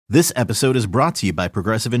This episode is brought to you by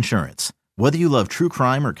Progressive Insurance. Whether you love true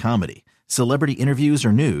crime or comedy, celebrity interviews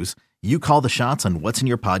or news, you call the shots on what's in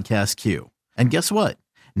your podcast queue. And guess what?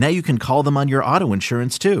 Now you can call them on your auto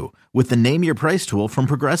insurance too with the Name Your Price tool from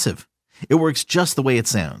Progressive. It works just the way it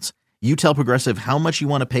sounds. You tell Progressive how much you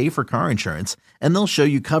want to pay for car insurance, and they'll show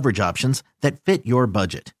you coverage options that fit your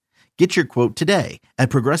budget. Get your quote today at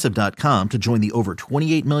Progressive.com to join the over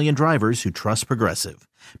 28 million drivers who trust Progressive.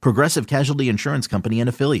 Progressive Casualty Insurance Company and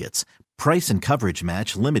Affiliates. Price and coverage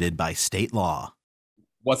match limited by state law.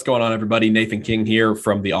 What's going on, everybody? Nathan King here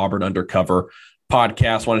from the Auburn Undercover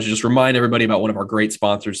podcast. Wanted to just remind everybody about one of our great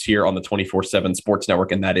sponsors here on the 24/7 Sports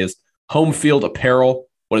Network, and that is Home Field Apparel.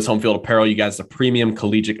 What is Home Field Apparel? You guys, a premium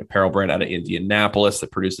collegiate apparel brand out of Indianapolis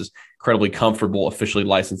that produces incredibly comfortable, officially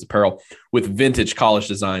licensed apparel with vintage college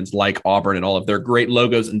designs like Auburn and all of their great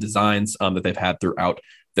logos and designs that they've had throughout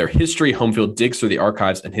their history. Home Field digs through the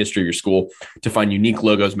archives and history of your school to find unique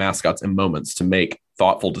logos, mascots, and moments to make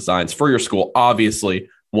thoughtful designs for your school. Obviously,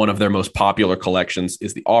 one of their most popular collections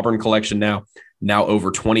is the Auburn collection now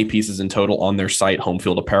over 20 pieces in total on their site,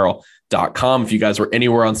 homefieldapparel.com. If you guys were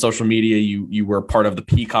anywhere on social media, you were part of the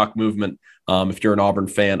Peacock movement. If you're an Auburn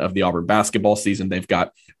fan of the Auburn basketball season, they've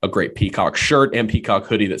got a great Peacock shirt and Peacock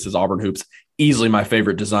hoodie that says Auburn Hoops. Easily my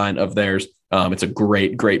favorite design of theirs. It's a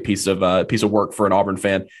great piece of work for an Auburn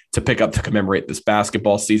fan to pick up to commemorate this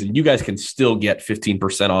basketball season. You guys can still get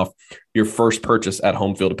 15% off your first purchase at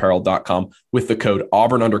homefieldapparel.com with the code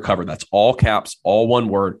Auburn Undercover. That's all caps, all one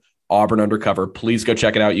word, Auburn Undercover. Please go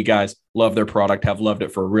check it out. You guys love their product, have loved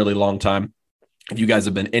it for a really long time. If you guys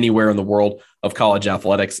have been anywhere in the world of college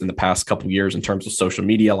athletics in the past couple of years in terms of social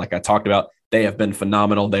media, like I talked about, they have been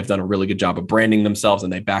phenomenal. They've done a really good job of branding themselves,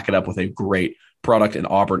 and they back it up with a great product. And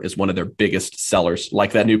Auburn is one of their biggest sellers,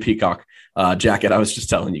 like that new Peacock jacket I was just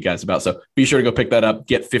telling you guys about. So be sure to go pick that up.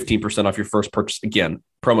 Get 15% off your first purchase. Again,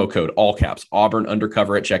 promo code, all caps, Auburn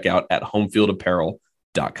Undercover at checkout at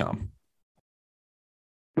homefieldapparel.com.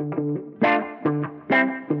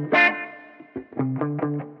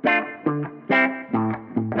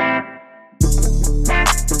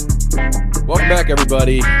 Welcome back,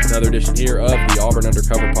 everybody. Another edition here of the Auburn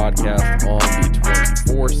Undercover podcast on the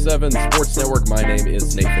 24/7 Sports Network. My name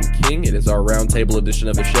is Nathan King. It is our Roundtable edition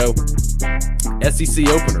of the show. SEC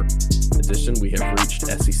opener edition. We have reached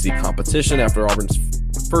SEC competition after Auburn's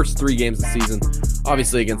first 3 games of the season,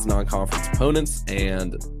 obviously against non-conference opponents,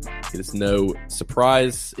 and it is no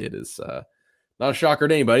surprise. It is not a shocker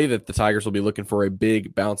to anybody that the Tigers will be looking for a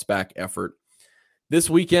big bounce-back effort this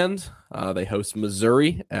weekend. They host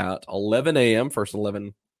Missouri at 11 a.m., first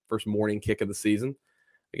morning kick of the season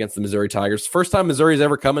against the Missouri Tigers. First time Missouri's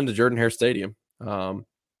ever come into Jordan-Hare Stadium. So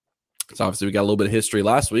obviously we got a little bit of history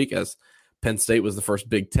last week as Penn State was the first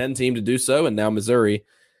Big Ten team to do so, and now Missouri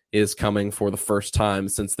is coming for the first time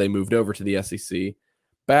since they moved over to the SEC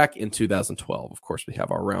back in 2012. Of course, we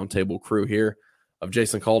have our roundtable crew here of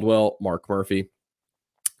Jason Caldwell, Mark Murphy,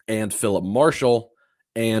 and Philip Marshall.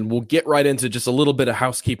 And we'll get right into just a little bit of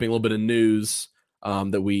housekeeping, a little bit of news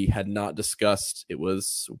that we had not discussed. We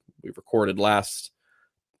recorded last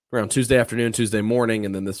around Tuesday afternoon, Tuesday morning,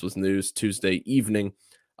 and then this was news Tuesday evening.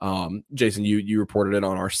 Jason, you reported it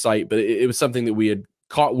on our site, but it was something that we had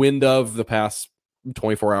caught wind of the past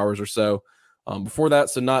 24 hours or so before that.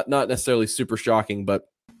 So not necessarily super shocking, but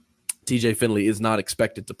TJ Finley is not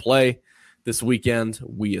expected to play this weekend.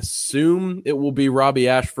 We assume it will be Robbie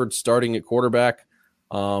Ashford starting at quarterback.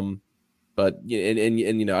 But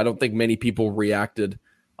you know, I don't think many people reacted,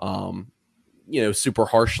 super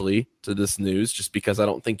harshly to this news, just because I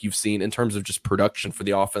don't think you've seen, in terms of just production for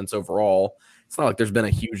the offense overall, it's not like there's been a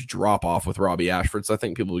huge drop off with Robbie Ashford. So I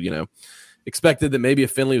think people, expected that maybe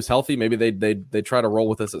if Finley was healthy, maybe they'd try to roll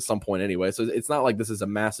with this at some point anyway. So it's not like this is a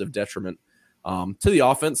massive detriment to the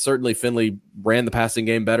offense. Certainly Finley ran the passing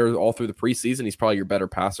game better all through the preseason. He's probably your better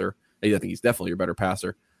passer. I think he's definitely your better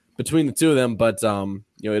passer between the two of them, but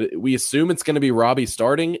we assume it's going to be Robbie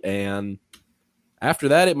starting, and after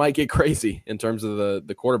that, it might get crazy in terms of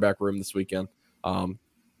the quarterback room this weekend.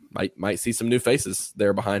 Might see some new faces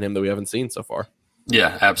there behind him that we haven't seen so far.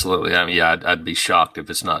 Yeah, absolutely. I mean, I'd be shocked if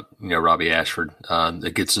it's not Robbie Ashford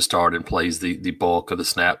that gets to start and plays the bulk of the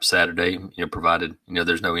snap Saturday. Provided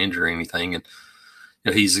there's no injury or anything, and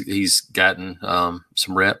he's gotten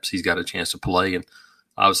some reps. He's got a chance to play, and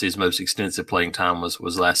obviously his most extensive playing time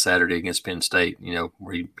was last Saturday against Penn State,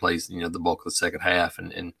 where he plays, the bulk of the second half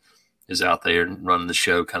and is out there and running the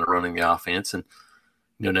show, kind of running the offense. And,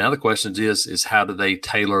 now the question is how do they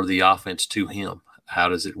tailor the offense to him? How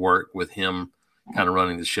does it work with him kind of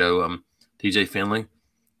running the show? TJ Finley,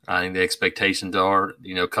 I think the expectations are,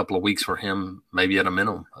 a couple of weeks for him, maybe at a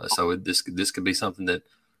minimum. So this could be something that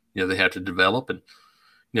they have to develop. And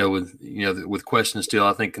with questions still,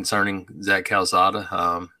 I think concerning Zach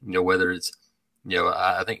Calzada, whether it's,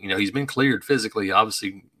 I think he's been cleared physically.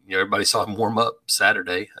 Obviously, everybody saw him warm up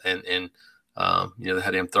Saturday, and they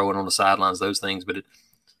had him throwing on the sidelines, those things. But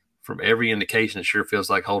from every indication, it sure feels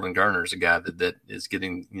like Holden Garner is a guy that is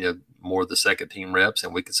getting more of the second team reps,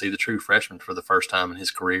 and we could see the true freshman for the first time in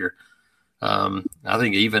his career. I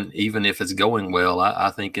think even if it's going well, I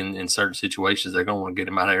think in certain situations they're going to want to get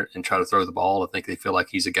him out there and try to throw the ball. I think they feel like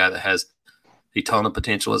he's a guy that has a ton of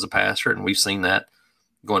potential as a passer, and we've seen that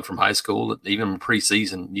going from high school, even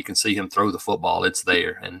preseason. You can see him throw the football; it's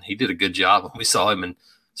there, and he did a good job. We saw him in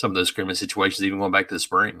some of those scrimmage situations, even going back to the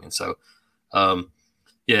spring. And so,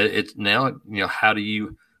 it's now how do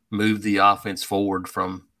you move the offense forward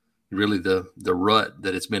from really the rut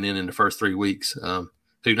that it's been in the first 3 weeks?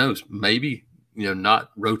 Who knows? Maybe,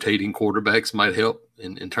 not rotating quarterbacks might help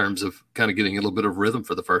in terms of kind of getting a little bit of rhythm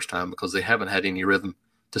for the first time, because they haven't had any rhythm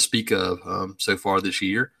to speak of so far this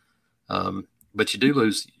year. But you do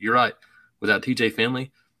lose, you're right, without TJ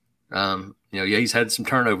Finley. He's had some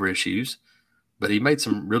turnover issues, but he made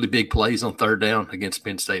some really big plays on third down against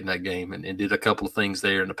Penn State in that game and did a couple of things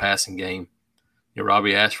there in the passing game.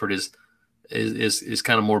 Robbie Ashford is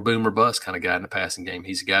kind of more boom or bust kind of guy in the passing game.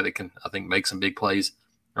 He's a guy that can, I think, make some big plays.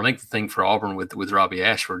 I think the thing for Auburn with Robbie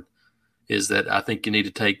Ashford is that I think you need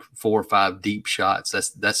to take 4 or 5 deep shots.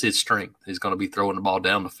 That's his strength. He's going to be throwing the ball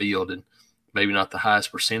down the field, and maybe not the highest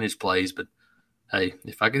percentage plays, but hey,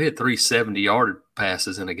 if I could hit 3 70-yard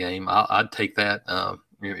passes in a game, I'd take that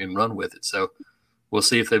and run with it. So we'll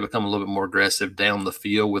see if they become a little bit more aggressive down the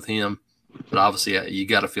field with him. But obviously, you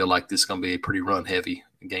got to feel like this is going to be a pretty run-heavy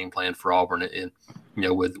game plan for Auburn, and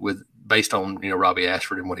with based on Robbie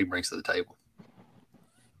Ashford and what he brings to the table.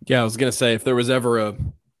 Yeah, I was gonna say if there was ever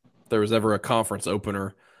a conference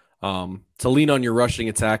opener to lean on your rushing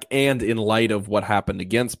attack, and in light of what happened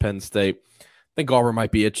against Penn State, I think Auburn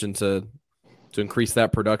might be itching to increase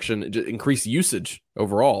that production, increase usage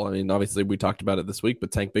overall. I mean, obviously we talked about it this week,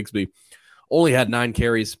 but Tank Bigsby only had 9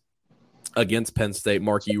 carries against Penn State.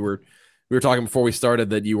 Mark, we were talking before we started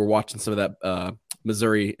that you were watching some of that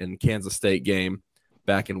Missouri and Kansas State game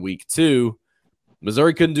back in week 2.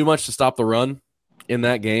 Missouri couldn't do much to stop the run in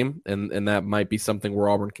that game, and that might be something where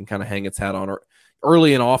Auburn can kind of hang its hat on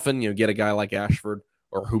early and often. Get a guy like Ashford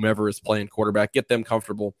or whomever is playing quarterback, get them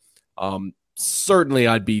comfortable. Certainly,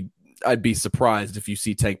 I'd be surprised if you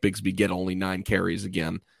see Tank Bigsby get only 9 carries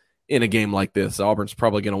again in a game like this. Auburn's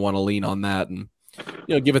probably going to want to lean on that and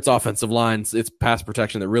give its offensive lines, its pass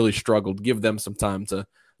protection that really struggled, give them some time to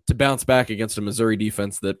bounce back against a Missouri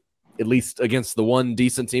defense that, at least against the one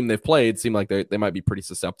decent team they've played, seem like they might be pretty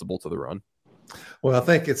susceptible to the run. Well, I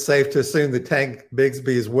think it's safe to assume that Tank Bigsby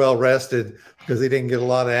is well rested because he didn't get a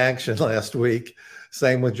lot of action last week.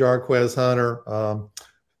 Same with Jarquez Hunter,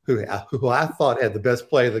 who I thought had the best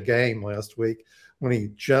play of the game last week when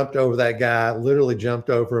he jumped over that guy, literally jumped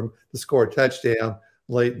over him to score a touchdown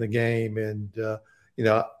late in the game. And,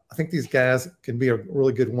 I think these guys can be a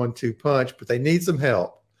really good 1-2 punch, but they need some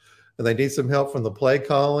help. And they need some help from the play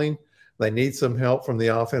calling. They need some help from the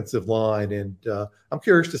offensive line. And I'm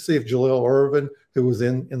curious to see if Jaleel Irvin, who was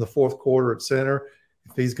in the fourth quarter at center,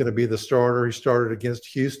 if he's going to be the starter. He started against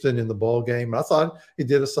Houston in the ball game. I thought he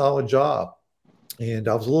did a solid job. And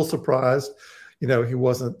I was a little surprised, he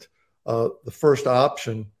wasn't the first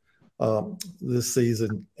option this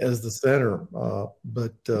season as the center.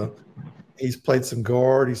 But he's played some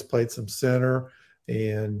guard. He's played some center.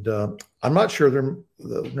 And I'm not sure they're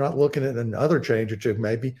not looking at another change or two.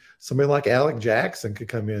 Maybe somebody like Alec Jackson could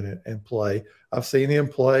come in and play. I've seen him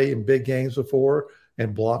play in big games before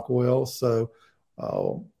and block well. So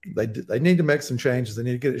they need to make some changes. They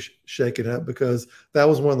need to get it shaken up because that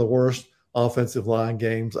was one of the worst offensive line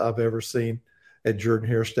games I've ever seen at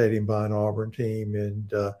Jordan-Hare Stadium by an Auburn team.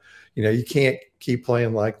 And, you can't keep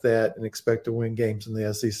playing like that and expect to win games in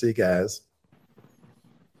the SEC, guys.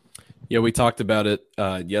 Yeah, we talked about it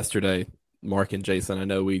yesterday, Mark and Jason. I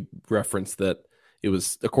know we referenced that it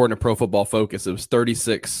was, according to Pro Football Focus, it was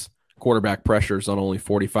 36 quarterback pressures on only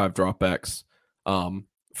 45 dropbacks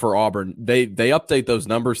for Auburn. They update those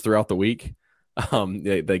numbers throughout the week.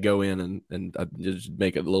 They go in and just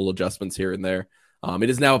make a little adjustments here and there. It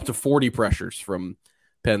is now up to 40 pressures from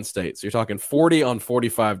Penn State. So you're talking 40 on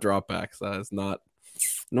 45 dropbacks. That is not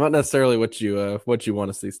necessarily what you want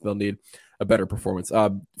to see. So they'll need a better performance.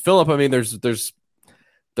 Phillip, I mean,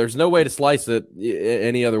 there's no way to slice it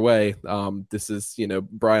any other way. This is,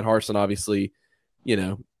 Brian Harsin obviously,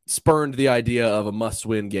 spurned the idea of a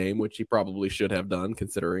must-win game, which he probably should have done,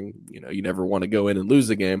 considering, you never want to go in and lose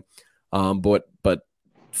a game. But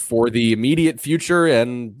for the immediate future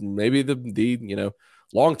and maybe the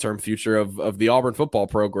long-term future of the Auburn football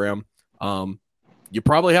program, you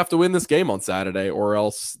probably have to win this game on Saturday, or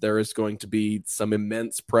else there is going to be some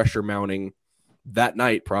immense pressure mounting that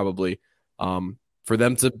night, probably, for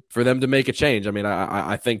them to make a change. I mean,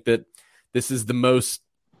 I think that this is the most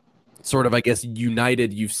sort of, I guess,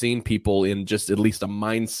 united you've seen people in just at least a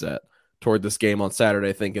mindset toward this game on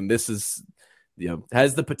Saturday, thinking this is,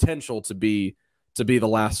 has the potential to be the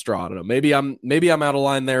last straw. I don't know. Maybe I'm out of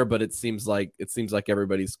line there, but it seems like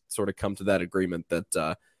everybody's sort of come to that agreement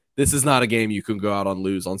that this is not a game you can go out and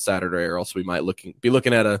lose on Saturday, or else we might be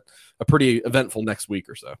looking at a pretty eventful next week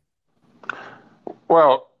or so.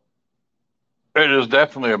 Well, it is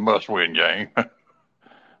definitely a must-win game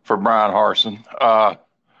for Brian Harsin.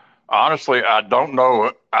 Honestly, I don't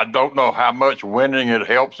know how much winning it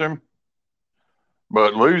helps him,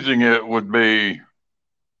 but losing it would be,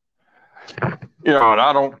 and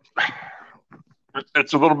I don't.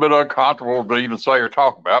 It's a little bit uncomfortable to even say or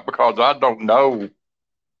talk about, because I don't know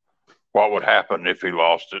what would happen if he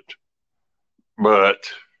lost it.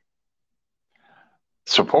 But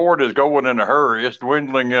support is going in a hurry. It's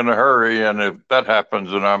dwindling in a hurry. And if that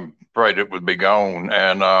happens, then I'm afraid it would be gone.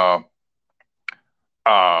 And I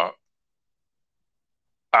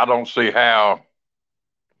don't see how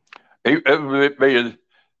he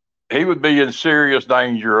would be in serious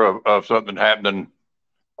danger of something happening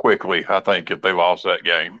quickly, I think, if they lost that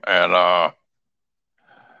game. And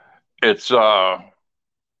it's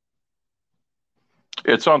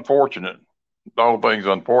unfortunate. The whole thing's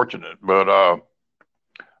unfortunate, but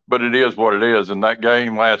it is what it is. And that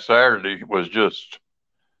game last Saturday was just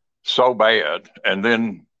so bad. And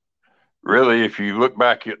then, really, if you look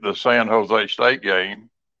back at the San Jose State game,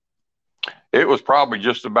 it was probably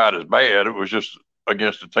just about as bad. It was just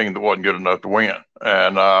against a team that wasn't good enough to win.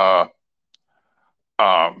 And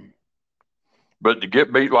but to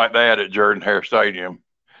get beat like that at Jordan-Hare Stadium,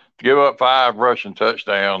 to give up 5 rushing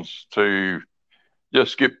touchdowns, to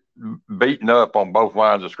just get beaten up on both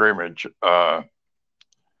lines of scrimmage,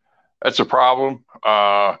 that's a problem.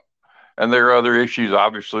 And there are other issues,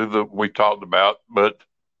 obviously, that we talked about, but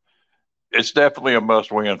it's definitely a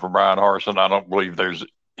must-win for Brian Harsin. I don't believe there's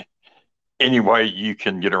any way you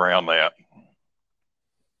can get around that.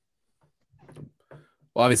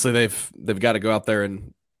 Well, obviously they've got to go out there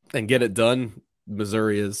and get it done.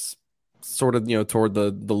 Missouri is sort of toward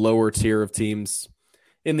the lower tier of teams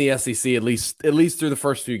in the SEC, at least through the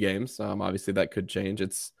first few games. Obviously that could change.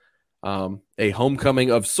 It's a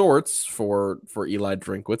homecoming of sorts for Eli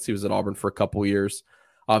Drinkwitz. He was at Auburn for a couple years,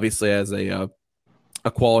 obviously as a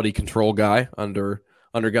quality control guy under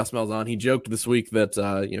Gus Malzahn. He joked this week that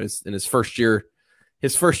in his first year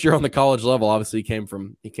on the college level, obviously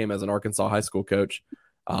he came as an Arkansas high school coach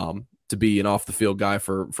to be an off the field guy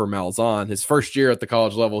for Malzahn. His first year at the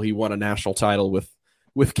college level, he won a national title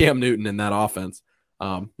with Cam Newton in that offense.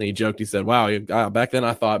 And he joked, he said, wow, back then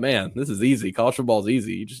I thought, man, this is easy. College football is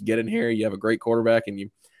easy. You just get in here, you have a great quarterback, and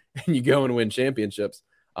you go and win championships.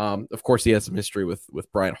 Of course, he has some history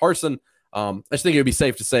with Brian Harsin. I just think it would be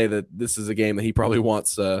safe to say that this is a game that he probably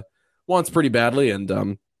wants pretty badly, and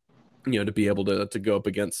to be able to go up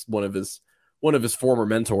against one of his former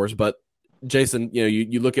mentors. But Jason,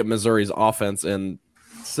 you look at Missouri's offense, and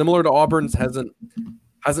similar to Auburn's, hasn't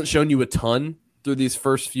shown you a ton through these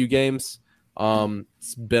first few games.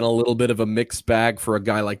 It's been a little bit of a mixed bag for a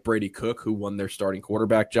guy like Brady Cook, who won their starting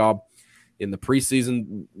quarterback job in the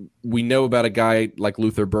preseason. We know about a guy like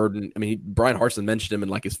Luther Burden. I mean, Brian Harsin mentioned him in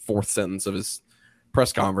like his 4th sentence of his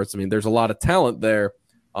press conference. I mean, there's a lot of talent there.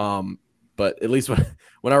 But at least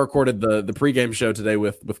when I recorded the pregame show today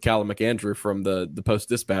with Callum McAndrew from the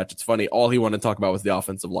Post-Dispatch, it's funny, all he wanted to talk about was the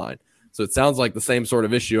offensive line. So it sounds like the same sort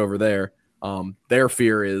of issue over there. Their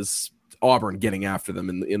fear is Auburn getting after them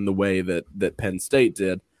in the way that Penn State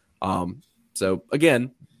did. So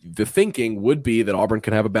again, the thinking would be that Auburn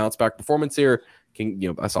can have a bounce back performance here.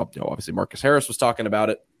 I saw, obviously Marcus Harris was talking about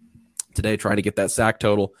it today, trying to get that sack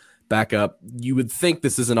total back up. You would think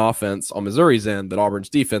this is an offense on Missouri's end that Auburn's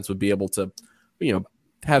defense would be able to,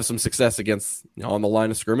 have some success against on the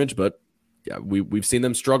line of scrimmage. But yeah, we've seen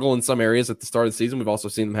them struggle in some areas at the start of the season. We've also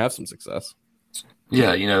seen them have some success.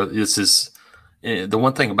 Yeah, this is the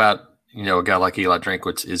one thing about a guy like Eli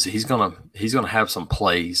Drinkwitz is he's gonna have some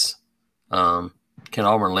plays. Can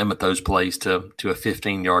Auburn limit those plays to a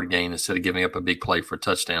 15-yard gain instead of giving up a big play for a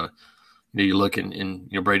touchdown? You look in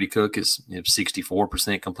Brady Cook is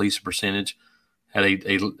 64% completion percentage, had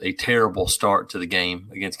a terrible start to the game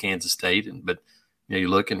against Kansas State, but you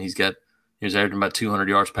look and he was averaging about 200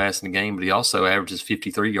 yards passing the game, but he also averages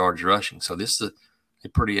 53 yards rushing. So this is a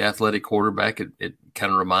pretty athletic quarterback. It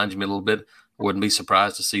kind of reminds me a little bit. I wouldn't be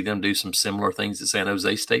surprised to see them do some similar things that San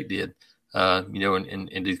Jose State did, and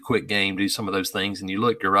do quick game, do some of those things. And you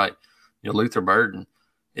look, you're right. Luther Burden,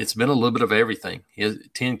 it's been a little bit of everything. He has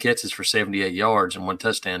 10 catches for 78 yards and 1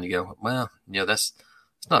 touchdown. You go, well, that's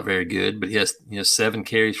not very good. But he has 7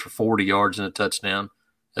 carries for 40 yards and a touchdown.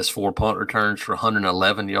 Has 4 punt returns for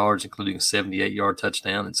 111 yards, including a 78-yard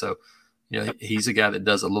touchdown. And so, he's a guy that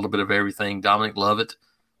does a little bit of everything. Dominic Lovett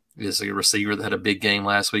is a receiver that had a big game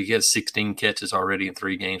last week. He has 16 catches already in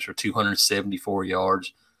 3 games for 274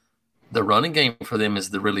 yards. The running game for them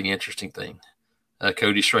is the really interesting thing.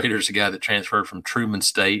 Cody Schrader is a guy that transferred from Truman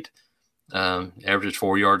State, averages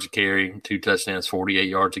 4 yards a carry, 2 touchdowns, 48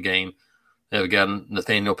 yards a game. They have a guy,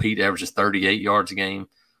 Nathaniel Pete, averages 38 yards a game.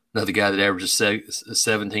 Another guy that averages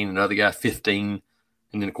 17, another guy 15,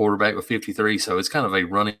 and then a quarterback with 53. So it's kind of a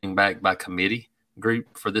running back by committee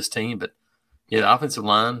group for this team. But, the offensive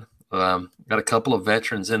line, got a couple of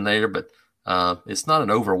veterans in there, but it's not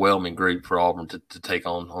an overwhelming group for Auburn to take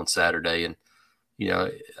on Saturday. And,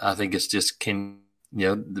 I think it's just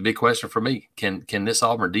the big question for me, can this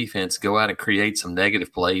Auburn defense go out and create some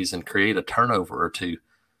negative plays and create a turnover or two?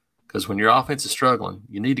 Because when your offense is struggling,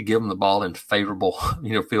 you need to give them the ball in favorable,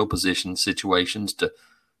 field position situations to,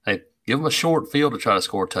 hey, give them a short field to try to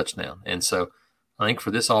score a touchdown. And so I think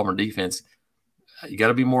for this Auburn defense, you got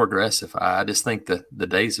to be more aggressive. I just think that the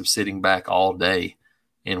days of sitting back all day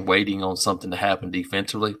and waiting on something to happen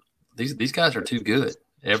defensively, these guys are too good.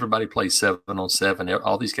 Everybody plays 7-on-7.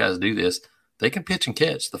 All these guys do this. They can pitch and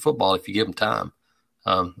catch the football if you give them time.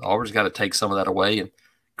 Auburn's got to take some of that away and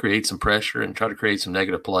create some pressure and try to create some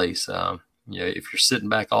negative plays. If you're sitting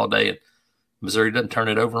back all day and Missouri doesn't turn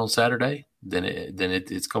it over on Saturday, then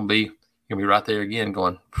it's going to be right there again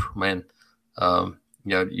going, man,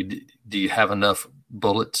 do you have enough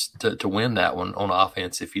bullets to win that one on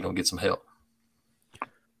offense if you don't get some help?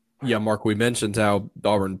 Yeah, Mark, we mentioned how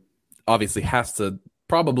Auburn obviously has to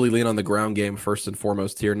probably lean on the ground game first and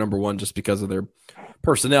foremost here. Number one, just because of their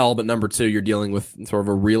personnel, but number two, you're dealing with sort of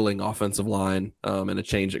a reeling offensive line and a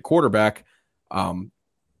change at quarterback.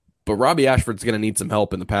 But Robbie Ashford's going to need some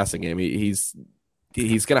help in the passing game. He's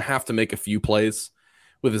going to have to make a few plays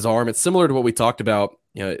with his arm. It's similar to what we talked about.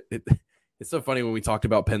 It's so funny when we talked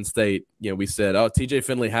about Penn State. We said, TJ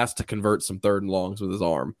Finley has to convert some 3rd and longs with his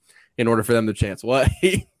arm in order for them to chance. Well,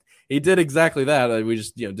 he did exactly that. We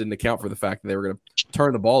just didn't account for the fact that they were going to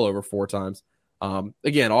turn the ball over 4 times.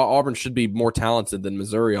 Again, Auburn should be more talented than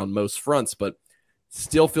Missouri on most fronts, but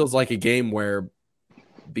still feels like a game where,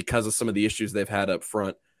 because of some of the issues they've had up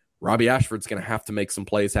front, Robbie Ashford's going to have to make some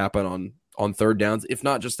plays happen on 3rd downs, if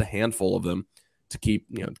not just a handful of them, to keep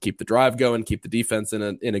the drive going, keep the defense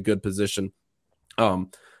in a good position.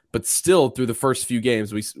 But still, through the first few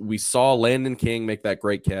games, we saw Landon King make that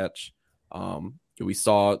great catch. We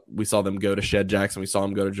saw them go to Shed Jackson. We saw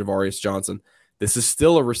him go to Javarius Johnson. This is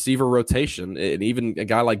still a receiver rotation, and even a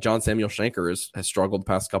guy like John Samuel Shanker has struggled the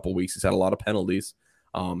past couple of weeks. He's had a lot of penalties.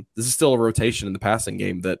 This is still a rotation in the passing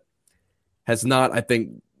game that has not, I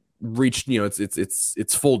think, reached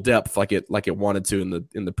its full depth like it wanted to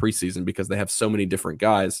in the preseason, because they have so many different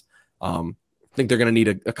guys. I think they're going to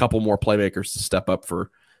need a couple more playmakers to step up to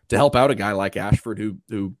help out a guy like Ashford,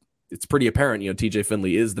 who it's pretty apparent, TJ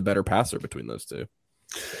Finley is the better passer between those two.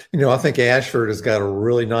 I think Ashford has got a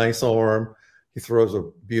really nice arm. He throws a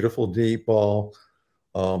beautiful deep ball.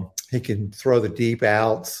 He can throw the deep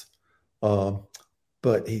outs,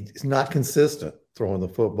 but he's not consistent throwing the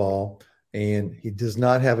football, and he does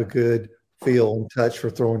not have a good feel and touch for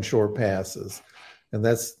throwing short passes. And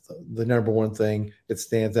that's the number one thing that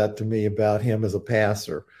stands out to me about him as a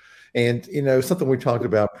passer. And, something we talked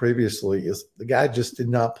about previously is the guy just did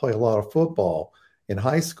not play a lot of football in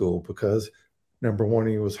high school because, number one,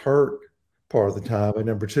 he was hurt part of the time. And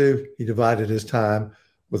number two, he divided his time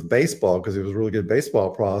with baseball because he was a really good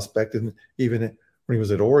baseball prospect. And even when he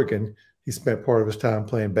was at Oregon, he spent part of his time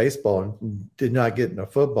playing baseball and did not get in a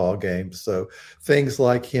football game. So things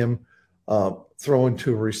like him throwing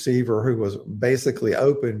to a receiver who was basically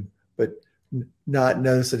open, but not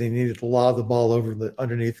notice that he needed to lob the ball over the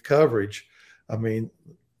underneath coverage. I mean,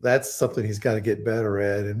 that's something he's got to get better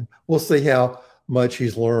at. And we'll see how much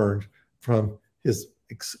he's learned from his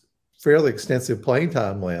fairly extensive playing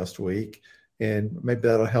time last week. And maybe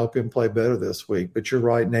that'll help him play better this week. But you're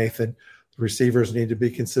right, Nathan. The receivers need to be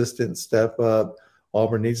consistent and step up.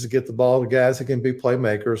 Auburn needs to get the ball to guys who can be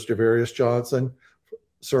playmakers. Javarius Johnson,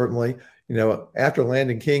 certainly. After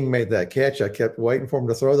Landon King made that catch, I kept waiting for him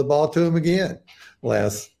to throw the ball to him again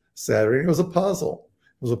last Saturday. And it was a puzzle.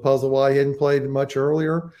 It was a puzzle why he hadn't played much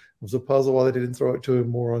earlier. It was a puzzle why they didn't throw it to him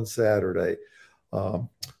more on Saturday.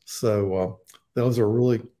 So those are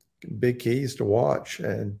really big keys to watch.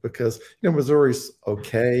 And because, Missouri's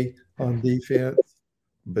okay on defense,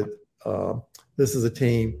 but this is a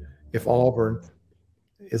team, if Auburn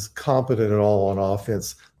is competent at all on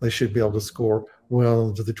offense, they should be able to score well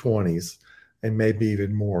into the 20s and maybe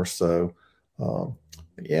even more. So,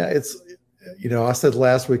 it's, I said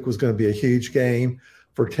last week was going to be a huge game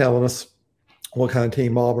for telling us what kind of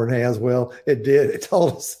team Auburn has. Well, it did. It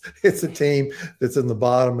told us it's a team that's in the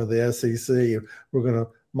bottom of the SEC. We're going to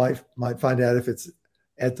might find out if it's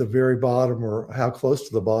at the very bottom or how close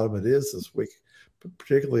to the bottom it is this week,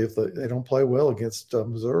 particularly if they don't play well against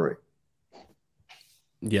Missouri.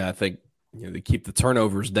 Yeah, I think they keep the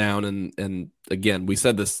turnovers down, and again, we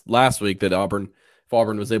said this last week that if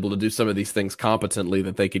Auburn was able to do some of these things competently,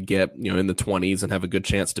 that they could get in the 20s and have a good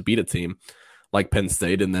chance to beat a team like Penn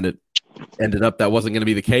State, and then it ended up that wasn't going to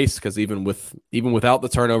be the case, because even without the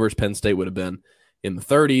turnovers, Penn State would have been in the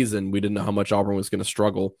 30s, and we didn't know how much Auburn was going to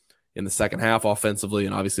struggle in the second half offensively,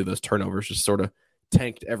 and obviously those turnovers just sort of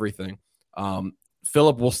tanked everything.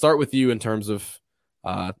 Philip, we'll start with you in terms of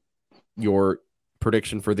your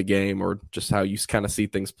prediction for the game, or just how you kind of see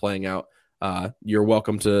things playing out. You're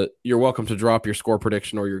welcome to drop your score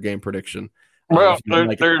prediction or your game prediction. Well,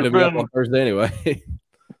 there's been on Thursday anyway.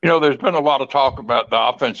 There's been a lot of talk about the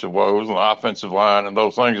offensive woes and the offensive line, and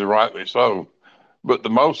those things are rightly so. But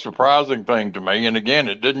the most surprising thing to me, and again,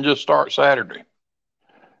 it didn't just start Saturday,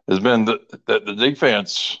 has been that the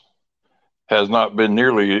defense has not been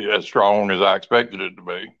nearly as strong as I expected it to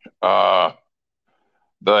be.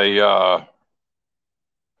 They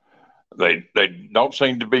don't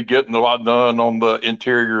seem to be getting a lot done on the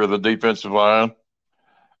interior of the defensive line.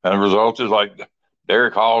 And the result is like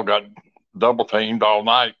Derek Hall got double teamed all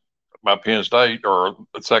night by Penn State, or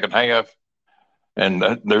the second half. And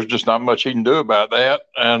there's just not much he can do about that.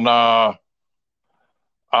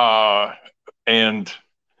 And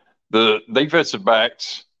the defensive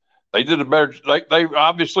backs, they did a better. They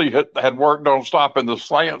obviously had worked on stopping the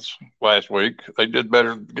slants last week. They did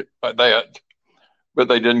better at that, but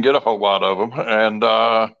they didn't get a whole lot of them. And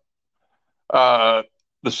the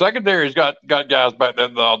secondary's got guys back there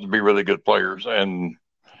that ought to be really good players, and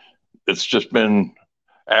it's just been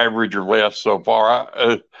average or less so far.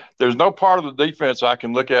 There's no part of the defense I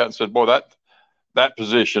can look at and say, boy, that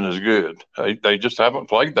position is good. They just haven't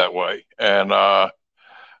played that way. And I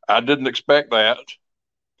didn't expect that.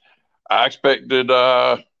 I expected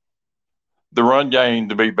the run game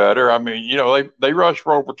to be better. I mean, they rushed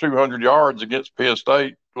for over 200 yards against Penn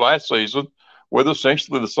State last season with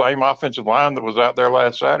essentially the same offensive line that was out there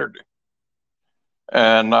last Saturday.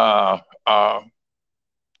 And I'll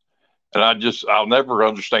never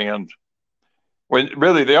understand when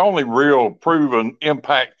really the only real proven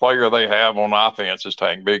impact player they have on offense is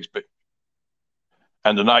Tank Bigsby.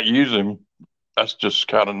 And to not use him, that's just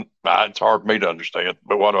kind of, it's hard for me to understand,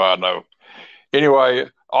 but what do I know? Anyway,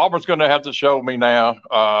 Auburn's going to have to show me now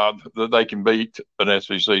that they can beat an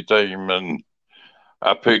SEC team. And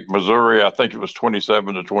I picked Missouri. I think it was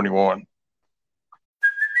 27-21.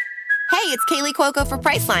 Hey, it's Kaylee Cuoco for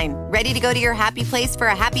Priceline. Ready to go to your happy place for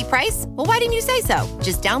a happy price? Well, why didn't you say so?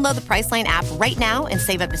 Just download the Priceline app right now and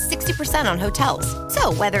save up to 60% on hotels.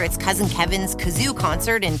 So whether it's Cousin Kevin's Kazoo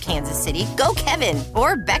Concert in Kansas City, go Kevin,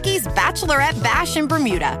 or Becky's Bachelorette Bash in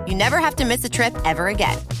Bermuda, you never have to miss a trip ever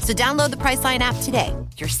again. So download the Priceline app today.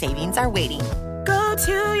 Your savings are waiting. Go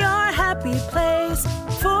to your happy place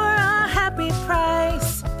for a happy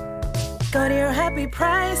price. Go to your happy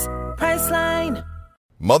price, Priceline.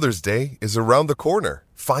 Mother's Day is around the corner.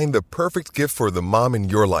 Find the perfect gift for the mom in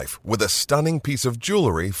your life with a stunning piece of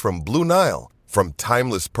jewelry from Blue Nile. From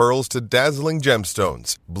timeless pearls to dazzling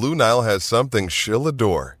gemstones, Blue Nile has something she'll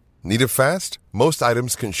adore. Need it fast? Most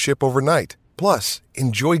items can ship overnight. Plus,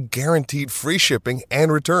 enjoy guaranteed free shipping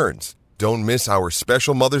and returns. Don't miss our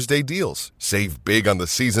special Mother's Day deals. Save big on the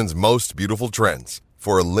season's most beautiful trends.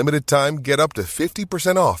 For a limited time, get up to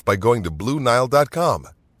 50% off by going to BlueNile.com.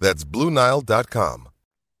 That's BlueNile.com.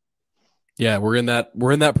 Yeah, we're in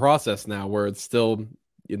that process now where it's still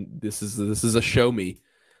this is a show me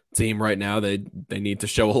team right now. They need to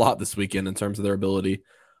show a lot this weekend in terms of their ability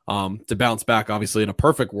to bounce back. Obviously, in a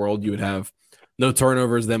perfect world, you would have no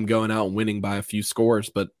turnovers, them going out and winning by a few scores.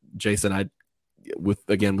 But Jason, with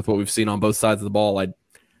what we've seen on both sides of the ball,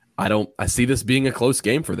 I see this being a close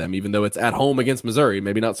game for them, even though it's at home against Missouri.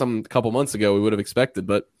 Maybe not some couple months ago we would have expected,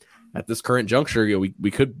 but at this current juncture,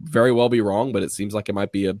 we could very well be wrong. But it seems like it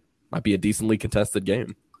might be a decently contested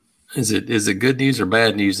game. Is it good news or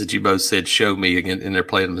bad news that you both said show me again and they're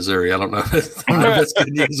playing Missouri? I don't know if that's good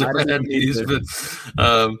news or bad news,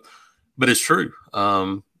 but it's true.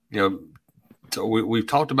 So we've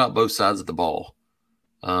talked about both sides of the ball.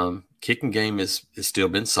 Kicking game has still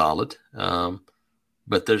been solid,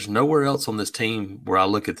 but there's nowhere else on this team where I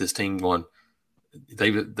look at this team going,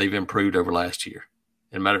 they've improved over last year.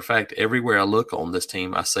 And matter of fact, everywhere I look on this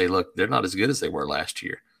team, I say, look, they're not as good as they were last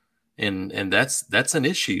year, and that's an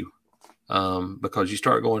issue because you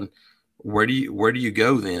start going, where do you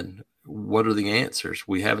go then? What are the answers?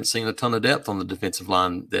 We haven't seen a ton of depth on the defensive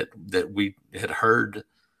line that we had heard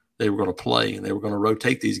they were going to play and they were going to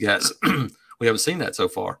rotate these guys. We haven't seen that so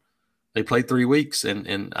far. They played 3 weeks,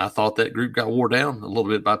 and I thought that group got wore down a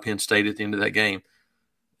little bit by Penn State at the end of that game.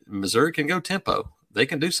 Missouri can go tempo. They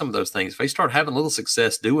can do some of those things. If they start having a little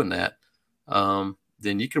success doing that,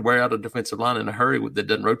 then you could wear out a defensive line in a hurry that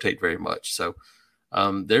doesn't rotate very much. So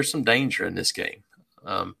there's some danger in this game.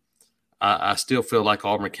 I still feel like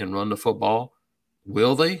Auburn can run the football.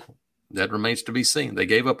 Will they? That remains to be seen. They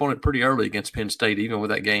gave up on it pretty early against Penn State, even when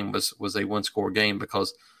that game was a one-score game,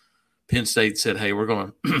 because Penn State said, hey, we're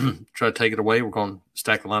going to try to take it away. We're going to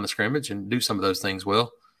stack the line of scrimmage and do some of those things.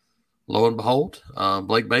 Well, lo and behold,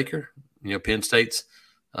 Blake Baker, Penn State's,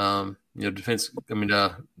 Missouri's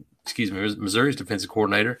defensive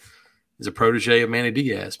coordinator is a protege of Manny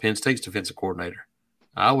Diaz, Penn State's defensive coordinator.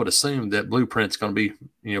 I would assume that blueprint's going to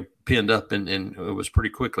be, pinned up and it was pretty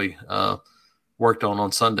quickly worked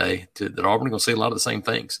on Sunday that Auburn going to see a lot of the same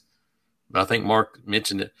things. But I think Mark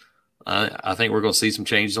mentioned it. I think we're going to see some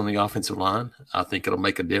changes on the offensive line. I think it'll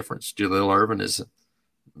make a difference. Jaleel Irvin is a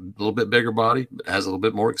little bit bigger body, but has a little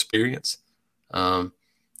bit more experience. And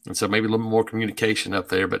so maybe a little more communication up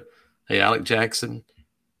there. But, hey, Alec Jackson,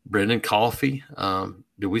 Brendan Coffey,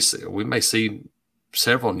 we may see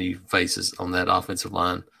several new faces on that offensive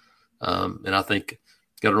line. And I think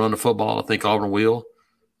got to run the football. I think Auburn will.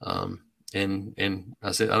 And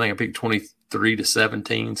I think I picked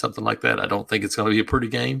 23-17, something like that. I don't think it's going to be a pretty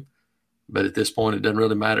game. But at this point, it doesn't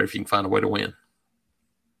really matter if you can find a way to win.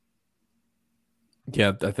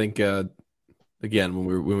 Yeah, I think again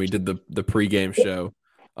when we did the pregame show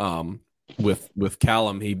with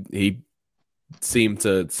Callum, he seemed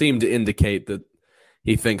to indicate that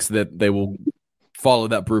he thinks that they will follow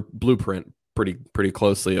that blueprint pretty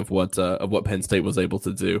closely of what Penn State was able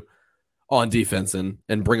to do on defense and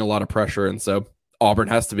bring a lot of pressure. And so Auburn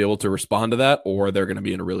has to be able to respond to that, or they're going to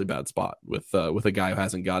be in a really bad spot with a guy who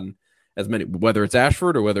hasn't gotten as many, whether it's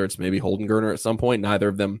Ashford or whether it's maybe Holden Gerner at some point. Neither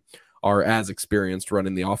of them are as experienced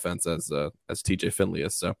running the offense as TJ Finley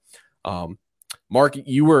is. So, Mark,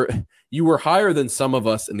 you were higher than some of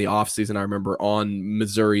us in the offseason, I remember, on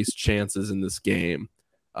Missouri's chances in this game,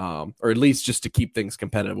 or at least just to keep things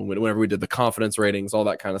competitive. Whenever we did the confidence ratings, all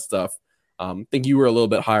that kind of stuff, I think you were a little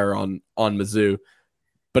bit higher on Mizzou.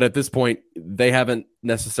 But at this point, they haven't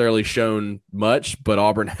necessarily shown much, but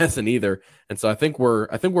Auburn hasn't either. And so I think we're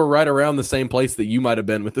right around the same place that you might have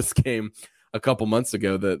been with this game a couple months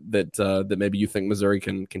ago. That maybe you think Missouri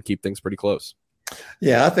can keep things pretty close.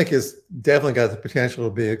 Yeah, I think it's definitely got the potential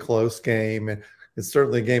to be a close game, and it's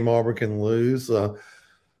certainly a game Auburn can lose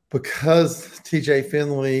because TJ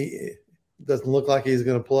Finley doesn't look like he's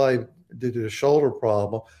going to play due to a shoulder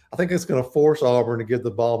problem. I think it's going to force Auburn to give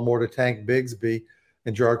the ball more to Tank Bigsby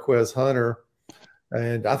and Jarquez Hunter.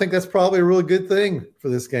 And I think that's probably a really good thing for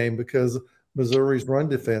this game because Missouri's run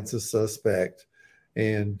defense is suspect.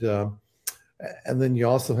 And then you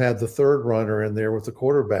also have the third runner in there with the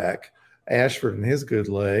quarterback, Ashford, and his good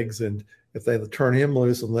legs. And if they turn him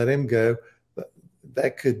loose and let him go,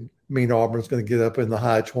 that could mean Auburn's going to get up in the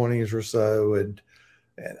high 20s or so. And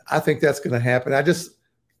I think that's going to happen. I just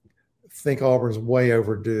think Auburn's way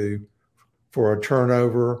overdue for a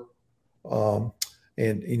turnover.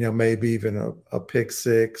 And, maybe even a pick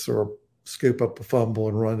six or scoop up a fumble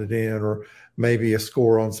and run it in, or maybe a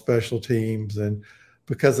score on special teams. And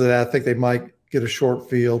because of that, I think they might get a short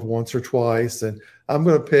field once or twice. And I'm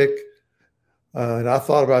going to pick, and I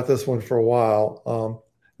thought about this one for a while.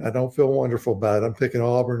 I don't feel wonderful about it. I'm picking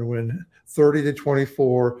Auburn to win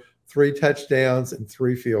 30-24, 3 touchdowns and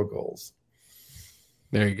 3 field goals.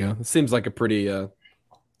 There you go. It seems like a pretty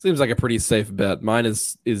safe bet. Mine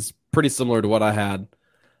is pretty similar to what I had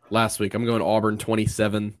last week. I'm going Auburn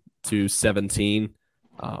 27-17.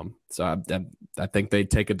 So I think they'd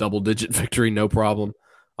take a double-digit victory, no problem.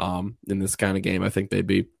 In this kind of game, I think they'd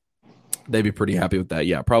be pretty happy with that.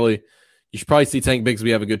 Yeah, probably. You should probably see Tank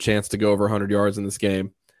Bigsby have a good chance to go over 100 yards in this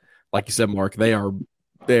game. Like you said, Mark, they are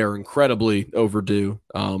incredibly overdue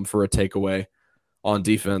for a takeaway on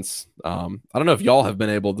defense. I don't know if y'all have been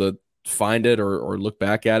able to find it or look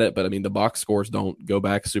back at it, but I mean the box scores don't go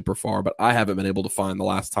back super far, but I haven't been able to find the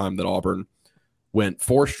last time that Auburn went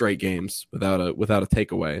 4 straight games without a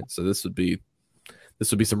takeaway. So this would be this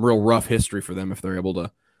would be some real rough history for them if they're able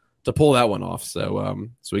to pull that one off. So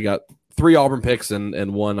we got 3 Auburn picks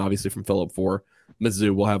and one obviously from Philip for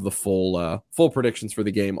Mizzou. We'll have the full predictions for the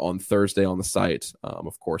game on Thursday on the site,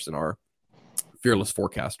 of course, in our Fearless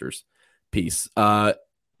Forecasters piece.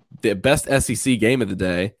 The best SEC game of the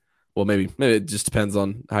day, well, maybe it just depends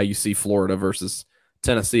on how you see Florida versus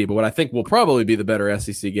Tennessee, but what I think will probably be the better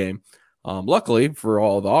SEC game, luckily for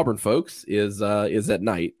all the Auburn folks, is at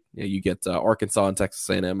night. You get Arkansas and Texas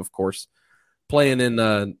A&M, of course, playing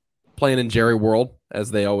in Jerry World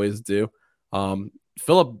as they always do.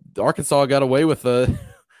 Philip, Arkansas got away with a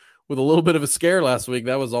little bit of a scare last week.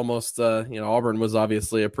 That was almost, Auburn was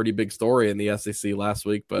obviously a pretty big story in the SEC last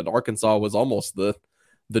week, but Arkansas was almost the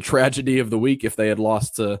tragedy of the week if they had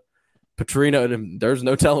lost to Petrino. And there's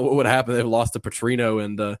no telling what would happen if they lost to Petrino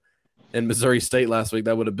and Missouri State last week.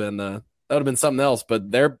 That would have been something else. But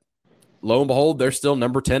lo and behold, they're still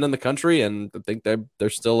number 10 in the country, and I think they're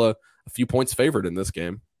still a few points favored in this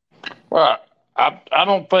game. Well, I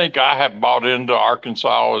don't think I have bought into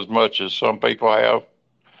Arkansas as much as some people have.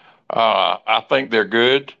 I think they're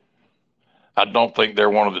good. I don't think they're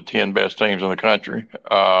one of the 10 best teams in the country.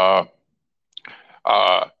 But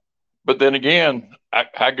then again,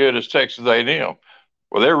 how good is Texas A&M?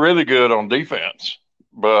 Well, they're really good on defense,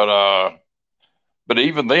 but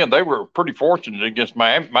even then, they were pretty fortunate against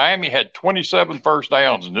Miami. Miami had 27 first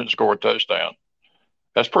downs and didn't score a touchdown.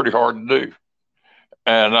 That's pretty hard to do.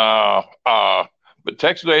 And but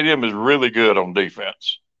Texas A&M is really good on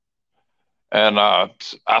defense, and I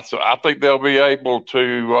think they'll be able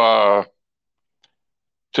to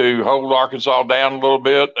hold Arkansas down a little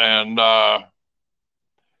bit. And I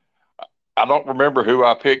don't remember who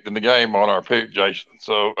I picked in the game on our pick, Nathan.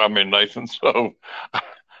 So,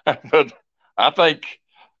 but I think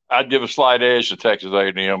I'd give a slight edge to Texas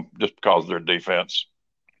A&M just because of their defense.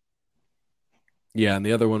 Yeah, and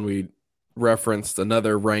the other one we referenced,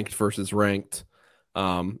 another ranked versus ranked.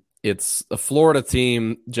 It's a Florida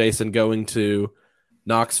team, Jason, going to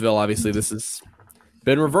Knoxville. Obviously, this has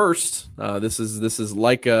been reversed. This is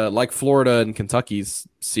like Florida and Kentucky's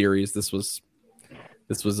series. This was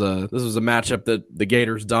a matchup that the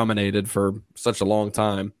Gators dominated for such a long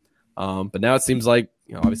time. But now it seems like,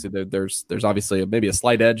 obviously there's obviously maybe a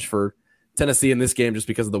slight edge for Tennessee in this game just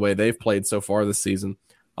because of the way they've played so far this season.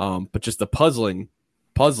 But just a puzzling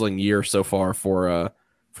year so far for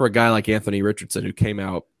a guy like Anthony Richardson, who came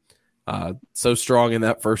out so strong in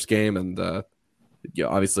that first game, and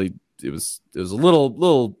obviously it was a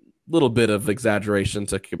little bit of exaggeration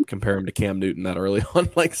to compare him to Cam Newton that early on,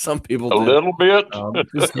 like some people did. A little bit,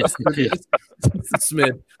 just a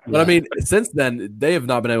smidge. But I mean, since then they have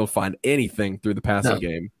not been able to find anything through the passing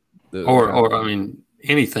game,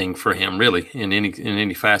 anything for him really in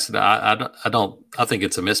any facet. I think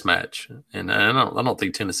it's a mismatch, and I don't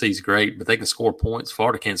think Tennessee's great, but they can score points.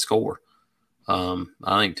 Florida can't score. I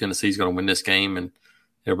think Tennessee's going to win this game, and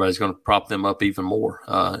everybody's going to prop them up even more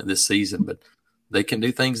this season. But they can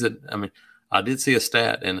do things that, I did see a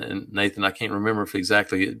stat, and Nathan, I can't remember if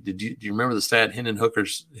exactly. Do you remember the stat? Hendon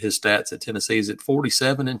Hooker's his stats at Tennessee is at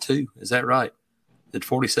 47-2. Is that right? At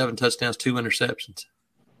 47 touchdowns, 2 interceptions.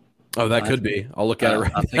 Oh, that could be. I'll look at it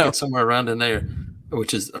right now. I think it's somewhere around in there,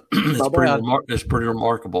 which is it's pretty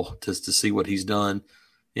remarkable to see what he's done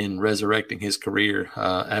in resurrecting his career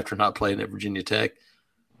after not playing at Virginia Tech.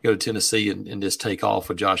 Go to Tennessee and just take off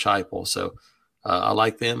with Josh Heupel. So I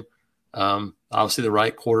like them. Obviously, the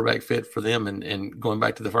right quarterback fit for them. And going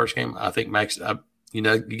back to the first game, I think Max. You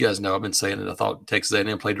guys know I've been saying it. I thought Texas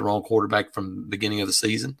A&M played the wrong quarterback from the beginning of the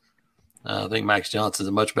season. I think Max Johnson's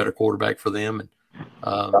a much better quarterback for them, and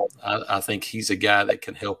I think he's a guy that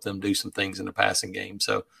can help them do some things in the passing game.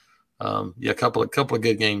 So, a couple of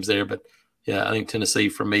good games there. But yeah, I think Tennessee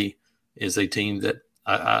for me is a team that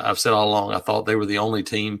I've said all along. I thought they were the only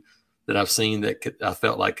team that I've seen that I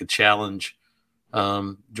felt like could challenge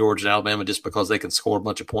Georgia and Alabama just because they can score a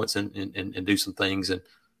bunch of points and do some things. And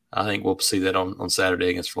I think we'll see that on Saturday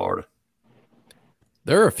against Florida.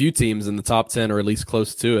 There are a few teams in the top 10, or at least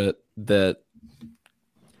close to it, that,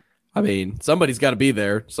 somebody's got to be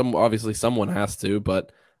there. Obviously someone has to,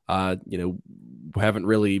 but haven't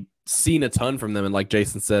really seen a ton from them. And like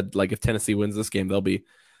Jason said, like if Tennessee wins this game, they'll be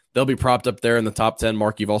propped up there in the top 10.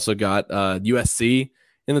 Mark, you've also got USC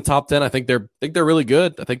in the top 10. I think they're really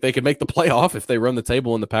good. I think they could make the playoff if they run the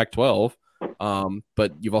table in the Pac-12.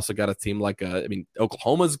 But you've also got a team like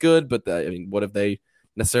Oklahoma's good, but what have they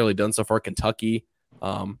necessarily done so far? Kentucky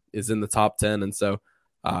is in the top 10, and so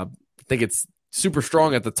I think it's super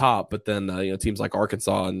strong at the top. But then teams like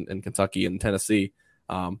Arkansas and Kentucky and Tennessee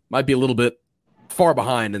might be a little bit far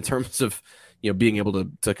behind in terms of being able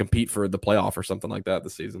to compete for the playoff or something like that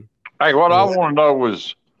this season. Hey, what I want to know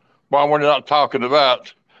is why we're not talking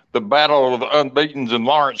about the battle of the unbeatens in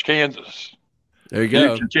Lawrence, Kansas. There you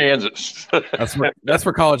go. Duke, Kansas. That's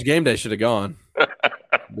where College Game Day should have gone.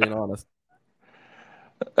 Being honest,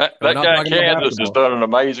 that guy in Kansas has done an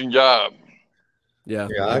amazing job. Yeah,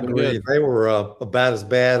 I agree. They were about as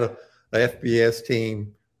bad a FBS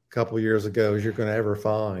team a couple of years ago as you're going to ever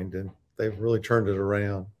find, and they've really turned it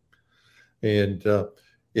around. And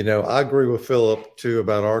I agree with Philip too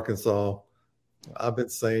about Arkansas. I've been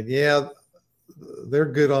saying, yeah, they're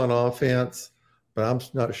good on offense, but I'm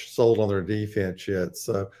not sold on their defense yet.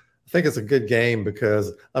 So I think it's a good game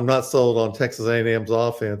because I'm not sold on Texas A&M's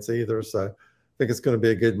offense either. So I think it's going to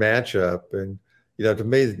be a good matchup. And, to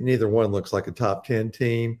me, neither one looks like a top 10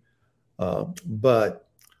 team, but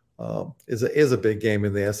is a big game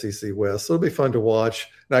in the SEC West. So it'll be fun to watch.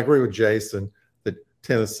 And I agree with Jason that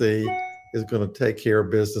Tennessee is going to take care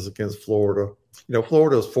of business against Florida.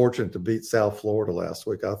 Florida was fortunate to beat South Florida last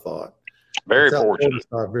week, I thought. Very fortunate.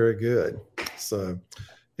 It's not very good. So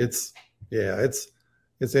it's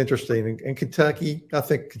interesting. And Kentucky, I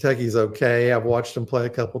think Kentucky's okay. I've watched them play a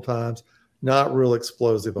couple times. Not real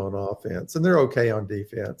explosive on offense, and they're okay on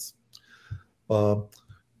defense. One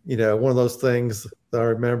of those things that I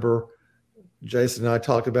remember Jason and I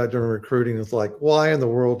talked about during recruiting is like, why in the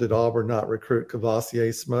world did Auburn not recruit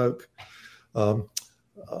Cavassier Smoke? From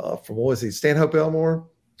what was he, Stanhope Elmore?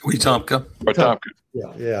 Wetumpka.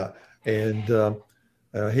 Yeah.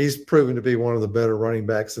 And he's proven to be one of the better running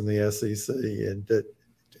backs in the SEC. And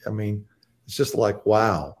it's just like,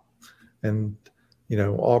 wow. And,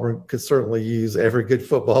 Auburn could certainly use every good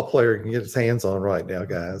football player he can get his hands on right now,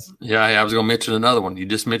 guys. Yeah, I was going to mention another one. You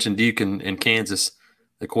just mentioned Duke and Kansas.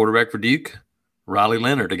 The quarterback for Duke, Riley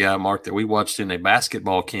Leonard, a guy, Mark, that we watched in a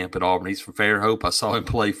basketball camp at Auburn. He's from Fairhope. I saw him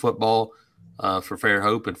play football for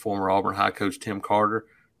Fairhope, and former Auburn high coach Tim Carter.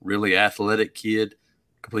 Really athletic kid,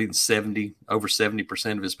 completing over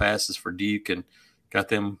 70% of his passes for Duke, and got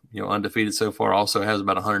them undefeated so far. Also has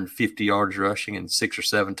about 150 yards rushing and 6 or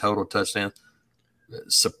 7 total touchdowns.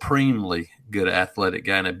 Supremely good athletic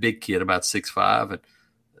guy and a big kid, about 6'5", and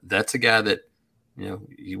that's a guy that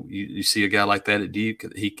you see a guy like that at Duke.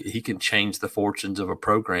 He can change the fortunes of a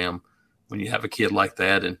program when you have a kid like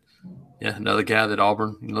that. And another guy that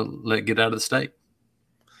Auburn let get out of the state.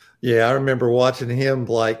 Yeah, I remember watching him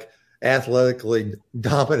athletically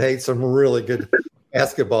dominate some really good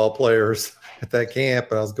basketball players at that camp,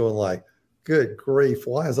 and I was going like, good grief,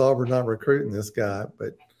 why is Auburn not recruiting this guy?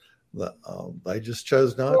 But they just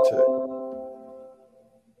chose not to.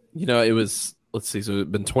 It was, let's see, so it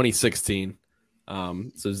had been 2016.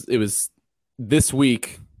 So it was this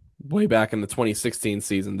week, way back in the 2016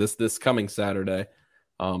 season, this coming Saturday,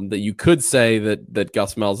 that you could say that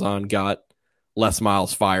Gus Malzahn got Les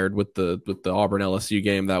Miles fired with the Auburn LSU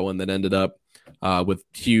game, that one that ended up with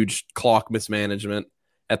huge clock mismanagement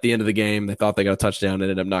at the end of the game. They thought they got a touchdown,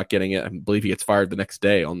 ended up not getting it. I believe he gets fired the next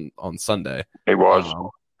day on Sunday. He was.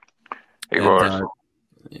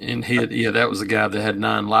 And that was a guy that had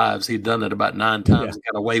 9 lives. He'd done it about 9 times and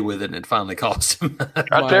got away with it, and it finally cost him.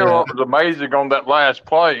 I tell you what was amazing on that last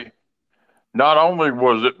play. Not only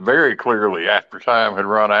was it very clearly after time had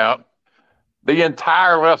run out, the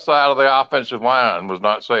entire left side of the offensive line was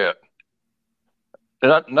not set.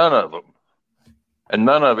 None of them. And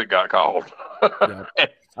none of it got called. Yeah.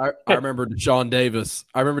 I remember Deshaun Davis.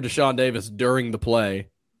 During the play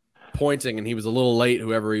pointing, and he was a little late,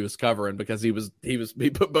 whoever he was covering, because he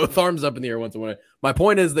put both arms up in the air once in a while. My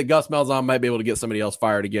point is that Gus Malzahn might be able to get somebody else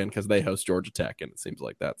fired again because they host Georgia Tech, and it seems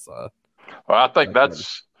like that's well, I think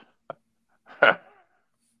that's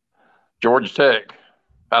Georgia Tech.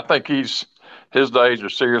 I think his days are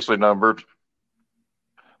seriously numbered.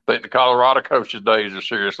 I think the Colorado coach's days are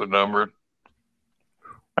seriously numbered.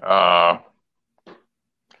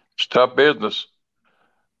 It's tough business.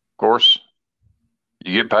 Of course,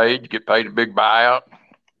 you get paid a big buyout.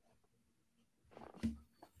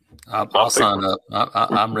 I'll sign up.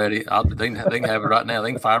 I'm ready. They can have it right now.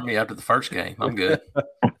 They can fire me after the first game. I'm good.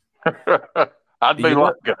 I'd be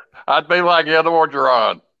like Ed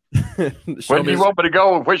Orgeron. When do you want me to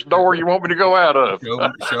go? Which door you want me to go out of? Show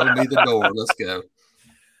me the door. Let's go.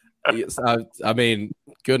 Yes, I mean,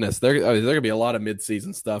 goodness, there gonna be a lot of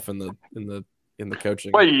midseason stuff in the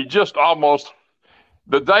coaching. Well, you just almost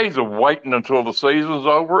the days of waiting until the season's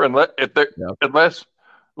over, and unless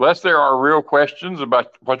there are real questions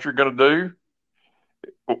about what you're going to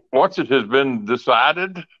do, once it has been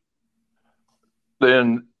decided,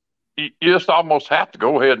 then you just almost have to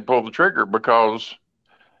go ahead and pull the trigger because,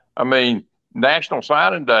 I mean, National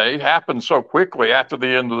Signing Day happens so quickly after the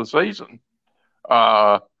end of the season.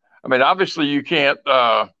 I mean, obviously you can't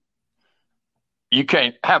have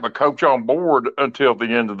a coach on board until the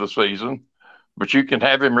end of the season, but you can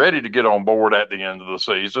have him ready to get on board at the end of the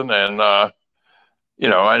season. And,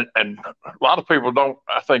 and a lot of people don't,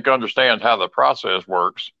 I think, understand how the process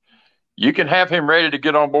works. You can have him ready to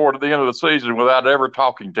get on board at the end of the season without ever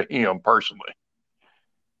talking to him personally.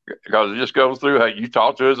 Because it just goes through how you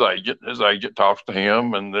talk to his agent talks to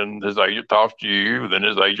him, and then his agent talks to you, then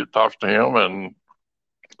his agent talks to him, and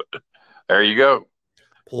there you go.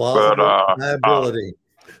 Plausible liability.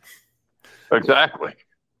 Exactly,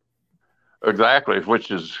 which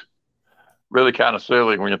is really kind of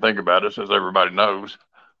silly when you think about it, since everybody knows.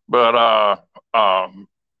 But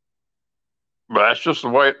that's just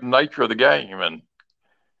the nature of the game. And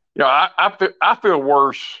I feel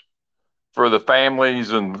worse for the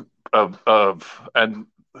families and of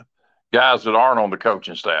guys that aren't on the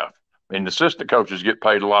coaching staff. I mean, the assistant coaches get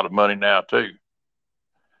paid a lot of money now too,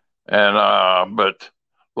 and but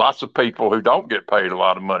lots of people who don't get paid a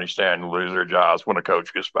lot of money stand to lose their jobs when a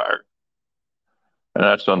coach gets fired, and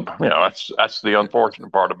that's the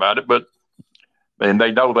unfortunate part about it. But and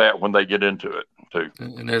they know that when they get into it too.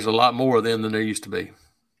 And there's a lot more of them than there used to be.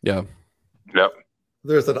 Yeah. Yep.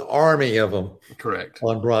 There's an army of them. Correct.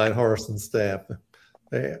 On Brian Harson's staff.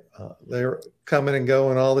 They're coming and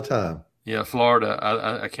going all the time. Yeah, Florida.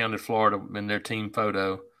 I counted Florida in their team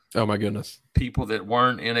photo. Oh, my goodness. People that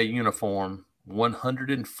weren't in a uniform,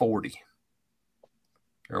 140.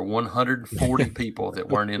 There are 140 people that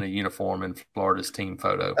weren't in a uniform in Florida's team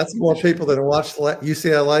photo. That's more people than watched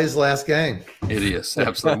UCLA's last game. It is.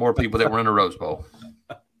 Absolutely. More people that were in a Rose Bowl.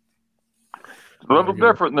 It's a little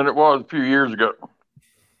different than it was a few years ago.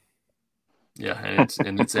 Yeah,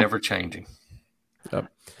 and it's ever changing.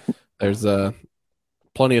 Yep. There's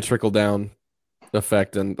plenty of trickle down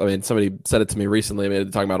effect, and I mean, somebody said it to me recently. I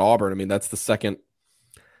mean, talking about Auburn. I mean, that's the second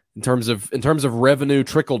in terms of revenue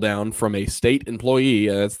trickle down from a state employee.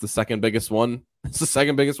 That's the second biggest one. It's the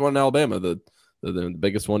second biggest one in Alabama. The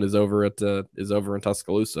biggest one is over in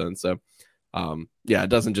Tuscaloosa, and so it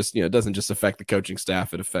doesn't just affect the coaching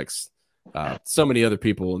staff. It affects so many other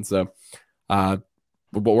people, and so.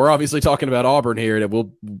 But we're obviously talking about Auburn here, and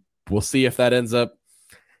we'll see if that ends up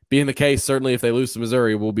being the case. Certainly, if they lose to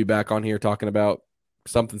Missouri, we'll be back on here talking about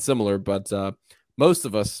something similar. But most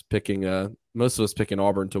of us picking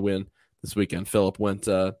Auburn to win this weekend. Philip went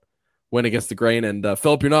against the grain, and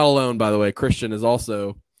Philip, you're not alone, by the way. Christian is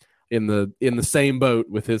also in the same boat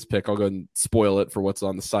with his pick. I'll go ahead and spoil it for what's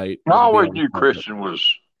on the site. I always knew Christian was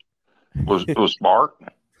smart.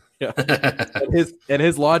 Yeah, and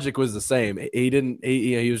his logic was the same.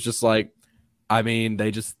 He was just like, I mean,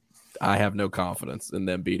 I have no confidence in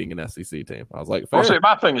them beating an SEC team. I was like, fair. Well, see,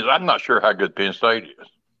 my thing is, I'm not sure how good Penn State is.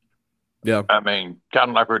 Yeah, I mean, kind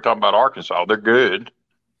of like we were talking about Arkansas, they're good,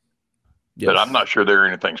 but I'm not sure they're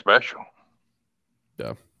anything special.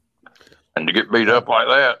 Yeah, and to get beat up like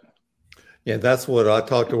that. Yeah, that's what I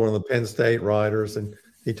talked to one of the Penn State writers, and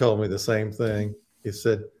he told me the same thing. He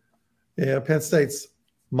said, "Yeah, Penn State's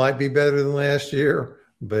might be better than last year,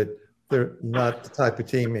 but they're not the type of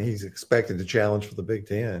team he's expected to challenge for the Big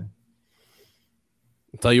Ten."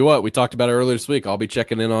 I'll tell you what, we talked about it earlier this week. I'll be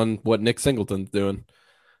checking in on what Nick Singleton's doing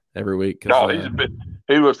every week. No,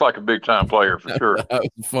 he looks like a big time player for sure. That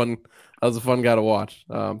was a fun guy to watch.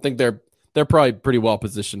 I think they're probably pretty well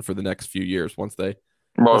positioned for the next few years once they.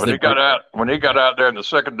 Well, when he got out there in the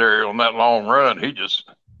secondary on that long run, he just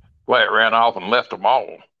flat ran off and left them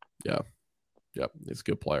all. Yeah. Yep, he's a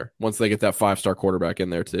good player. Once they get that 5-star quarterback in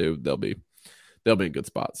there too, they'll be in a good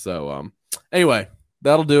spot. So anyway,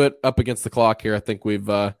 that'll do it. Up against the clock here. I think we've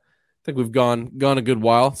gone a good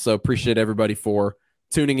while. So appreciate everybody for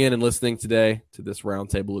tuning in and listening today to this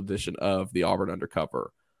roundtable edition of the Auburn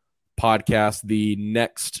Undercover podcast. The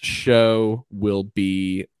next show will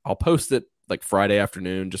be, I'll post it like Friday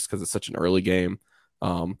afternoon just because it's such an early game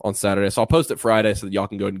on Saturday. So I'll post it Friday so that y'all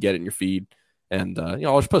can go and get it in your feed. And,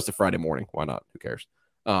 I'll just post it Friday morning. Why not? Who cares?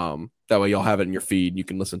 That way y'all have it in your feed. You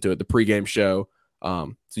can listen to it. The pregame show,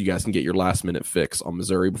 so you guys can get your last-minute fix on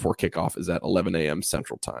Missouri before kickoff is at 11 a.m.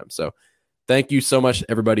 Central Time. So thank you so much,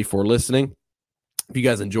 everybody, for listening. If you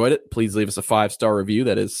guys enjoyed it, please leave us a 5-star review.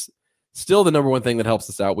 That is still the number one thing that helps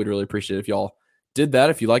us out. We'd really appreciate it if y'all did that.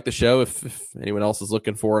 If you like the show, if anyone else is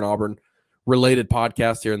looking for an Auburn-related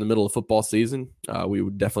podcast here in the middle of football season, we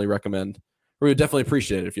would definitely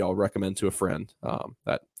appreciate it if y'all recommend to a friend.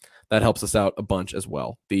 That helps us out a bunch as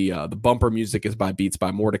well. The bumper music is by Beats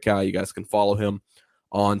by Mordecai. You guys can follow him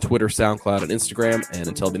on Twitter, SoundCloud, and Instagram. And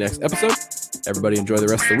until the next episode, everybody enjoy the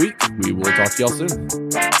rest of the week. We will talk to y'all soon.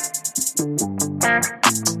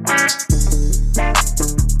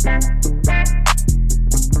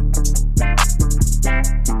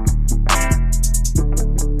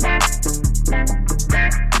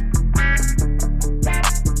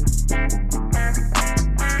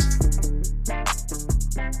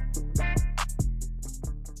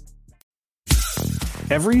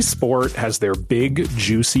 Every sport has their big,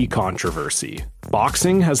 juicy controversy.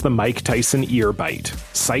 Boxing has the Mike Tyson ear bite.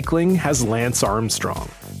 Cycling has Lance Armstrong.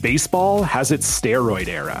 Baseball has its steroid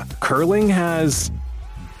era. Curling has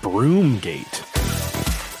Broomgate.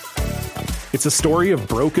 It's a story of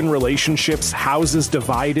broken relationships, houses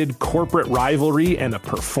divided, corporate rivalry, and a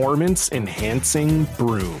performance-enhancing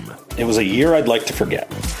broom. It was a year I'd like to forget.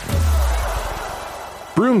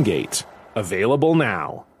 Broomgate. Available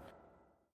now.